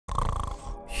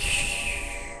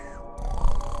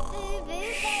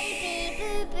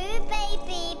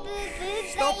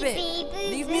it.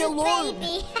 Leave me alone.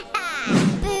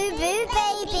 Boo-boo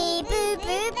baby,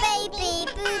 boo-boo baby,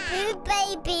 boo-boo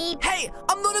baby. Hey,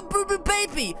 I'm not a boo-boo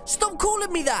baby. Stop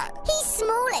calling me that. He's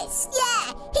smallest,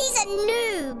 yeah. He's a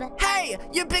noob. Hey,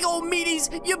 you big old meaties,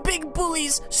 you big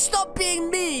bullies. Stop being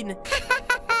mean.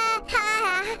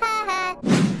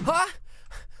 Huh?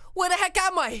 Where the heck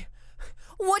am I?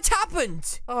 What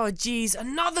happened? Oh, jeez,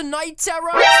 another night terror?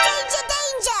 Stranger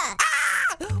danger!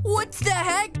 Ah! What the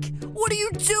heck? What are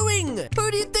you doing?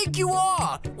 Who do you think you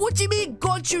are? What do you mean,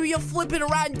 got you, you flipping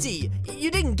ranty?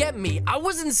 You didn't get me. I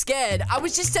wasn't scared. I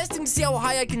was just testing to see how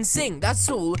high I can sing. That's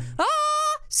all. Ah!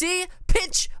 See?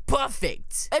 Pitch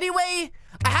perfect. Anyway,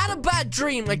 I had a bad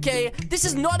dream, okay? This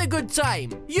is not a good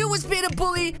time. You was being a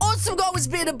bully, Awesome Girl was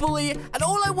being a bully, and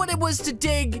all I wanted was to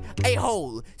dig a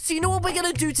hole. So you know what we're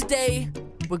gonna do today?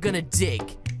 We're gonna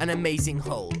dig an amazing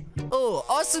hole. Oh,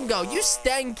 Awesome Girl, you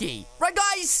stanky. Right,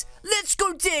 guys, let's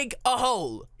go dig a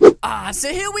hole. So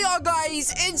here we are,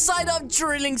 guys, inside of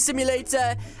Drilling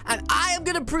Simulator, and I am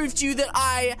gonna prove to you that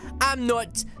I am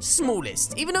not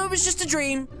smallest. Even though it was just a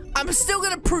dream, I'm still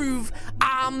gonna prove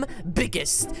I'm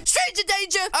biggest. Stranger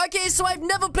danger! Okay, so I've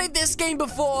never played this game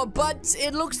before, but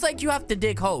it looks like you have to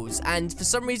dig holes, and for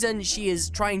some reason, she is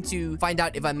trying to find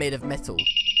out if I'm made of metal.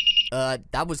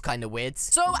 That was kind of weird.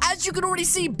 So, as you can already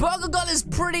see, Burger Girl is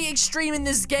pretty extreme in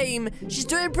this game. She's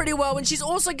doing pretty well, and she's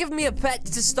also given me a pet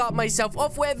to start myself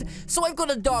off with, so I've got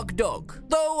a dark dog.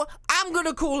 Though, I'm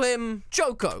gonna call him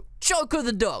Choco. Choco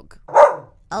the dog.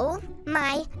 Oh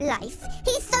my life,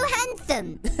 he's so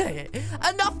handsome.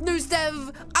 Enough news,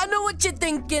 Dev. I know what you're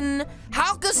thinking.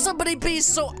 How could somebody be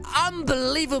so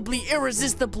unbelievably,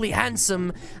 irresistibly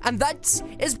handsome? And that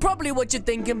is probably what you're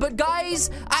thinking. But guys,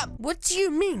 what do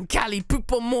you mean, Cali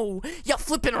Poopomo? You're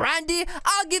flipping Randy?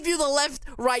 I'll give you the left,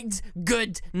 right,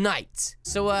 good night.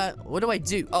 So, what do I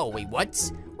do? Oh, wait,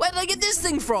 what? Where did I get this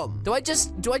thing from? Do I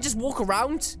just walk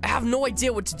around? I have no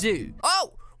idea what to do.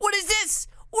 Oh, what is this?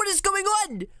 What is going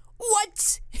on?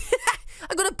 What?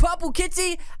 I got a purple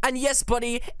kitty, and yes,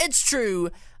 buddy, it's true.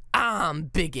 I'm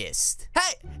biggest.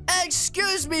 Hey,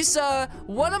 excuse me, sir.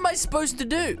 What am I supposed to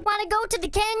do? Wanna go to the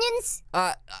canyons?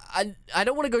 I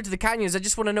don't want to go to the canyons. I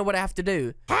just want to know what I have to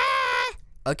do.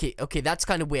 Okay, that's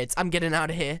kind of weird. I'm getting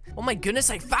out of here. Oh my goodness,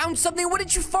 I found something. What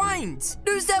did you find?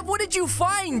 Newsdev, what did you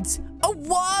find? A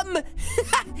worm?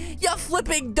 You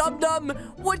flipping dum-dum.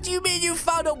 What do you mean you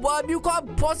found a worm? You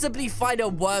can't possibly find a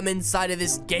worm inside of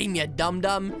this game, you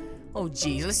dum-dum. Oh,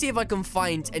 geez. Let's see if I can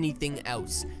find anything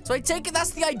else. So I take it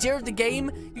that's the idea of the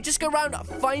game. You just go around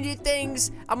finding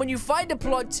things, and when you find a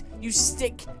plot, you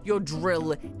stick your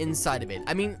drill inside of it.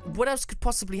 I mean, what else could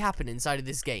possibly happen inside of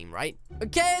this game, right?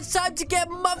 Okay, it's time to get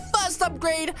my first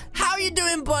upgrade. How you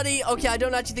doing, buddy? Okay, I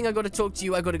don't actually think I gotta talk to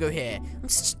you. I gotta go here. I'm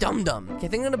such dum-dum. Okay, I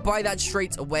think I'm gonna buy that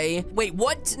straight away. Wait,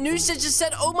 what? News just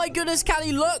said, oh my goodness,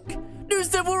 Callie, look.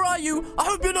 Newsdev, where are you? I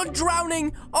hope you're not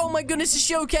drowning. Oh my goodness, is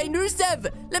she okay? Newsdev,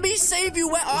 let me save you.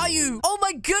 Where are you? Oh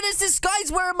my goodness, this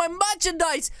guy's wearing my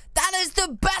merchandise. That is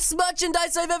the best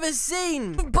merchandise I've ever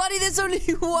seen. Buddy, there's only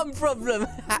one problem.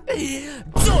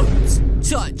 Don't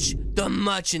touch the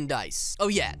merchandise. Oh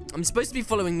yeah, I'm supposed to be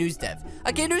following Newsdev.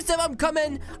 Okay, Newsdev, I'm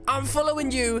coming. I'm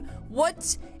following you.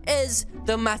 What is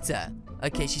the matter?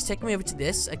 Okay, she's taking me over to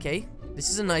this. Okay, this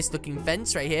is a nice looking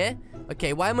fence right here.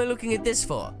 Okay, why am I looking at this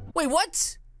for? Wait,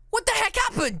 what? What the heck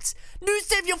happened?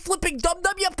 Newsdev, you flipping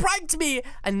dum-dum, you pranked me.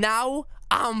 And now,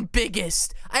 I'm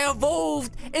biggest. I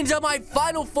evolved into my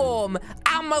final form.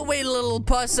 I'm my way, little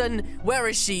person. Where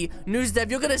is she? Newsdev,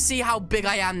 you're gonna see how big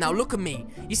I am now. Look at me.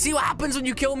 You see what happens when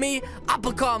you kill me? I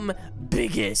become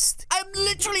biggest. I'm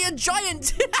literally a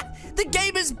giant. The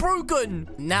game is broken.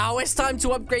 Now it's time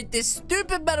to upgrade this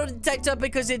stupid metal detector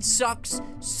because it sucks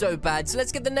so bad. So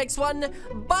let's get the next one.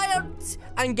 Buy out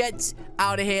and get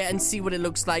out of here and see what it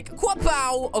looks like.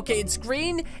 Quapow. Okay, it's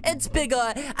green, it's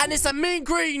bigger, and it's a mean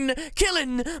green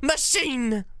killing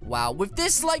machine. Wow, with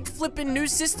this like flipping new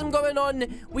system going on,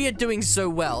 we are doing so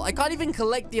well. I can't even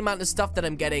collect the amount of stuff that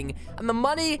I'm getting, and the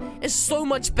money is so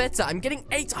much better. I'm getting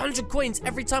 800 coins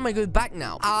every time I go back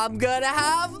now. I'm gonna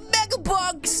have mega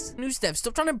bucks. Newsdev,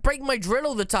 stop trying to break my drill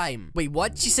all the time. Wait,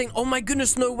 what? She's saying, oh my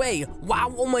goodness, no way.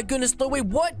 Wow, oh my goodness, no way.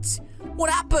 What? What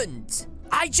happened?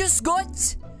 I just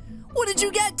got... What did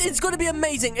you get? It's gonna be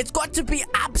amazing. It's got to be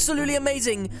absolutely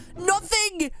amazing.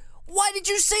 Nothing. Why did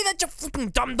you say that, you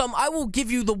flipping dum-dum? I will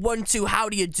give you the 1-2 how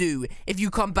do you do if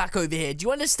you come back over here. Do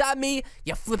you understand me?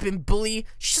 You flipping bully.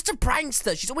 She's just a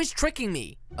prankster. She's always tricking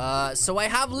me. So I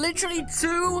have literally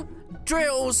 2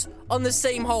 drills on the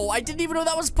same hole. I didn't even know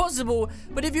that was possible,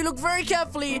 but if you look very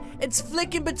carefully, it's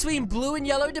flicking between blue and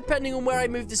yellow depending on where I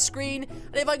move the screen.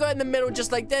 And if I go in the middle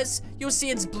just like this, you'll see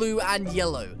it's blue and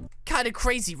yellow. Kind of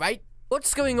crazy, right?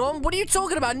 What's going on? What are you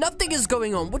talking about? Nothing is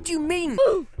going on. What do you mean?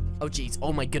 Oh, jeez.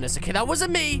 Oh, my goodness. Okay, that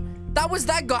wasn't me. That was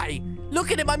that guy.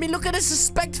 Look at him. I mean, look at his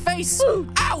suspect face.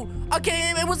 Ow.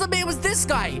 Okay, it wasn't me. It was this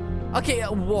guy. Okay,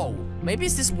 whoa. Maybe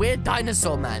it's this weird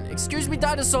dinosaur man. Excuse me,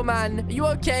 dinosaur man. Are you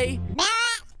okay?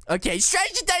 Okay,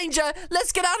 stranger danger.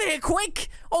 Let's get out of here quick.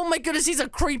 Oh, my goodness. He's a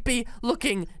creepy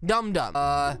looking dum-dum.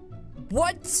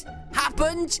 What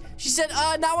happened? She said,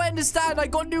 now I understand. I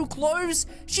got new clothes.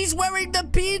 She's wearing the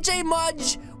PJ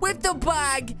Mudge with the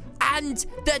bag and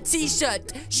the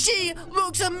t-shirt. She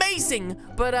looks amazing.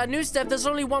 But, new Steph, there's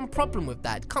only one problem with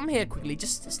that. Come here quickly.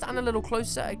 Just stand a little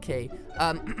closer. Okay.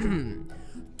 Don't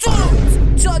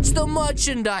touch the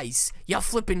merchandise, you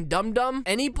flipping dum-dum.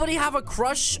 Anybody have a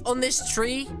crush on this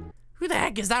tree? Who the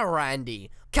heck is that, Randy?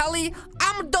 Kelly,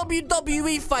 I'm a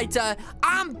WWE fighter.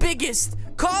 I'm biggest.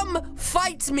 Come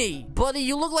fight me. Buddy,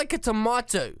 you look like a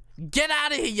tomato. Get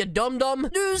out of here, you dum-dum.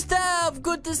 New Steph,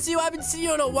 good to see you. I haven't seen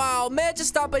you in a while. May I just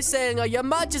start by saying your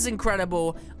merch is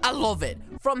incredible. I love it.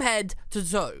 From head to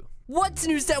toe. What,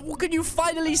 New Steph? What can you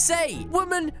finally say?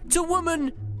 Woman to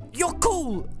woman, you're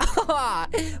cool.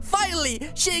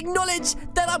 Finally, she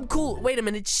acknowledged that I'm cool. Wait a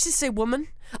minute, did she say woman?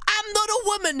 I'm not a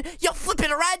woman, you flipping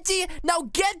ranty. Now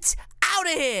get out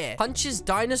of here. Punches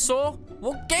dinosaur?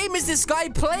 What game is this guy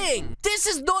playing? This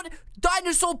is not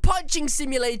dinosaur punching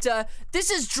simulator.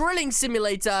 This is drilling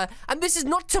simulator. And this is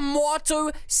not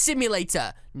tomato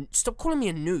simulator. Stop calling me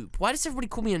a noob. Why does everybody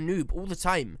call me a noob all the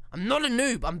time? I'm not a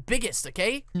noob. I'm biggest,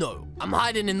 okay? No. I'm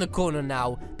hiding in the corner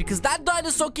now because that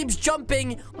dinosaur keeps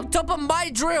jumping on top of my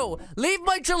drill. Leave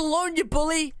my drill alone, you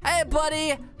bully. Hey,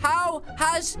 buddy. How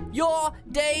has your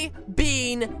day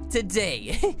been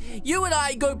today? You and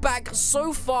I go back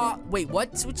so far. Wait,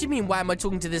 what? What do you mean? Why am I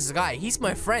talking to this guy? He's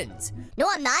my friend. No,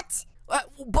 I'm not.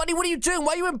 Buddy, what are you doing?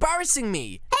 Why are you embarrassing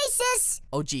me? Hey, sis.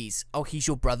 Oh, jeez. Oh, he's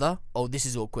your brother? Oh, this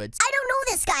is awkward. I don't know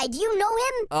this guy. Do you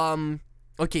know him?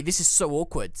 Okay, this is so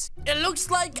awkward. It looks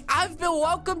like I've been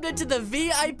welcomed into the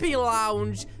VIP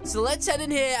lounge. So let's head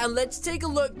in here and let's take a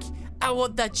look at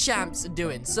what the champs are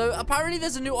doing. So apparently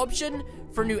there's a new option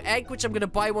for a new egg, which I'm going to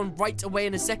buy one right away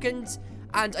in a second.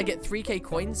 And I get 3k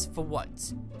coins for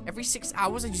what? Every 6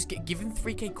 hours I just get given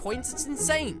 3k coins? It's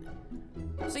insane.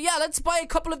 So yeah, let's buy a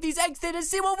couple of these eggs then and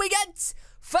see what we get.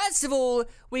 First of all,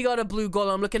 we got a blue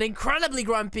golem looking incredibly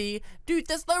grumpy. Dude,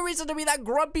 there's no reason to be that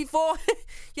grumpy for.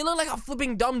 You look like a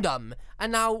flipping dum-dum.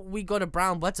 And now we got a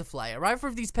brown butterfly. Are either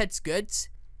of these pets good?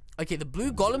 Okay, the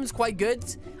blue golem's quite good.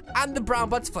 And the brown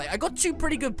butterfly. I got 2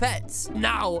 pretty good pets.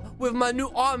 Now, with my new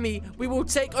army, we will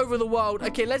take over the world.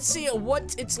 Okay, let's see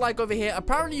what it's like over here.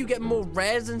 Apparently, you get more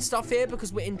rares and stuff here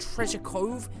because we're in Treasure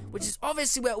Cove, which is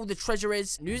obviously where all the treasure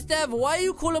is. News Dev, why are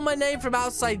you calling my name from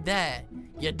outside there?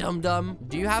 You dum-dum.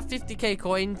 Do you have 50k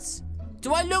coins?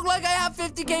 Do I look like I have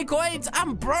 50k coins?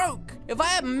 I'm broke. If I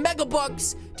had mega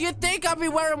bucks, do you think I'd be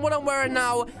wearing what I'm wearing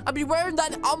now? I'd be wearing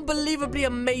that unbelievably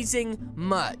amazing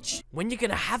merch. When you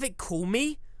gonna have it call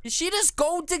me? Is she just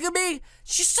gold digger me?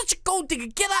 She's such a gold digger.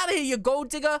 Get out of here, you gold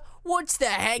digger. What's the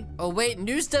heck? Oh, wait.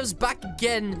 News Dev's back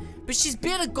again. But she's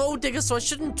being a gold digger, so I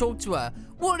shouldn't talk to her.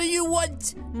 What do you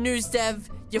want, News Dev?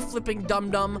 You flipping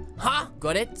dum-dum. Huh?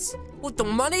 Got it? What, the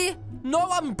money? No,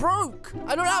 I'm broke.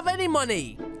 I don't have any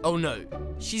money. Oh, no.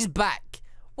 She's back.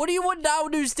 What do you want now,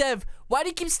 News Dev? Why do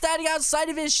you keep standing outside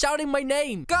of it shouting my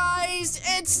name? Guys,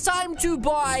 it's time to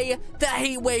buy the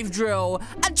Heatwave drill.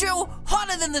 A drill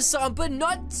hotter than the sun, but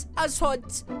not as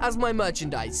hot as my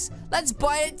merchandise. Let's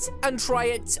buy it and try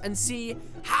it and see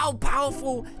how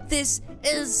powerful this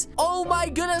is. Oh my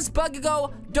goodness, Burger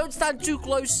Girl. Don't stand too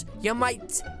close. You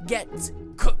might get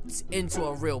cooked into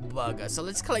a real burger. So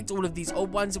let's collect all of these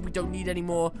old ones that we don't need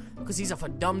anymore because these are for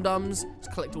dum-dums. Let's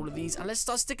collect all of these and let's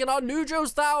start sticking our new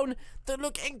drills down that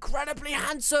look incredibly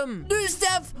handsome. New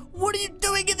Steph, what are you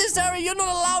doing in this area? You're not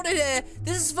allowed in here.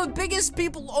 This is for biggest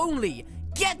people only.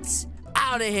 Get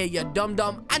out of here, you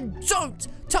dum-dum, and don't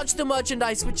touch the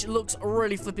merchandise, which looks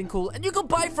really flipping cool. And you can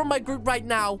buy from my group right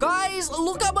now. Guys,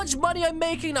 look how much money I'm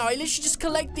making now. I literally just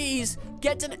collect these,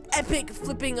 get an epic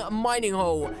flipping mining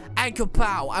hole, and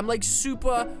kapow. I'm like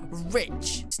super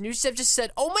rich. Snoosef just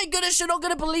said, oh my goodness, you're not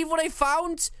gonna believe what I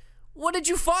found. What did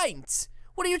you find?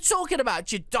 What are you talking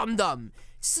about, you dum-dum?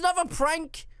 Is this another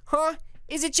prank? Huh?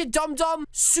 Is it your dum-dum?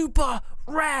 Super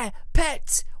rare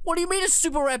pet. What do you mean a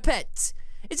super rare pet?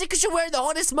 Is it because you're wearing the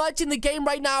hottest merch in the game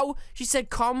right now? She said,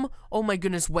 come. Oh my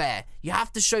goodness, where? You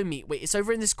have to show me. Wait, it's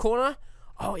over in this corner?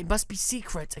 Oh, it must be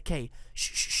secret. Okay.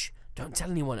 Shh, shh, shh. Don't tell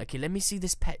anyone. Okay, let me see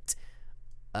this pet.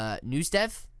 News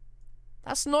dev?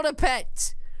 That's not a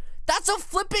pet. That's a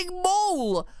flipping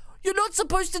mole. You're not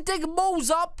supposed to dig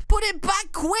moles up. Put it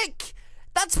back quick.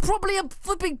 That's probably a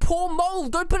flipping poor mole.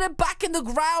 Don't put it back in the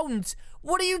ground.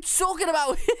 What are you talking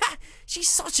about? She's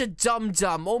such a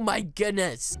dum-dum. Oh my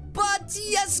goodness. But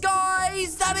yes,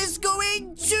 guys, that is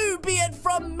going to be it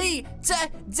from me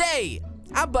today.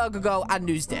 Hamburger Girl and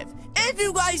News Dev. If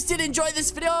you guys did enjoy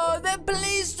this video, then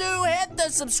please do hit the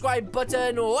subscribe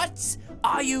button. What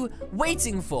are you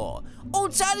waiting for?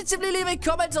 Alternatively, leave a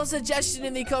comment or suggestion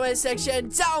in the comment section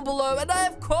down below. And I,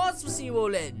 of course, will see you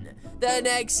all in the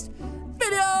next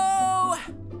video.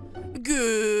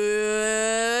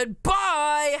 Goodbye.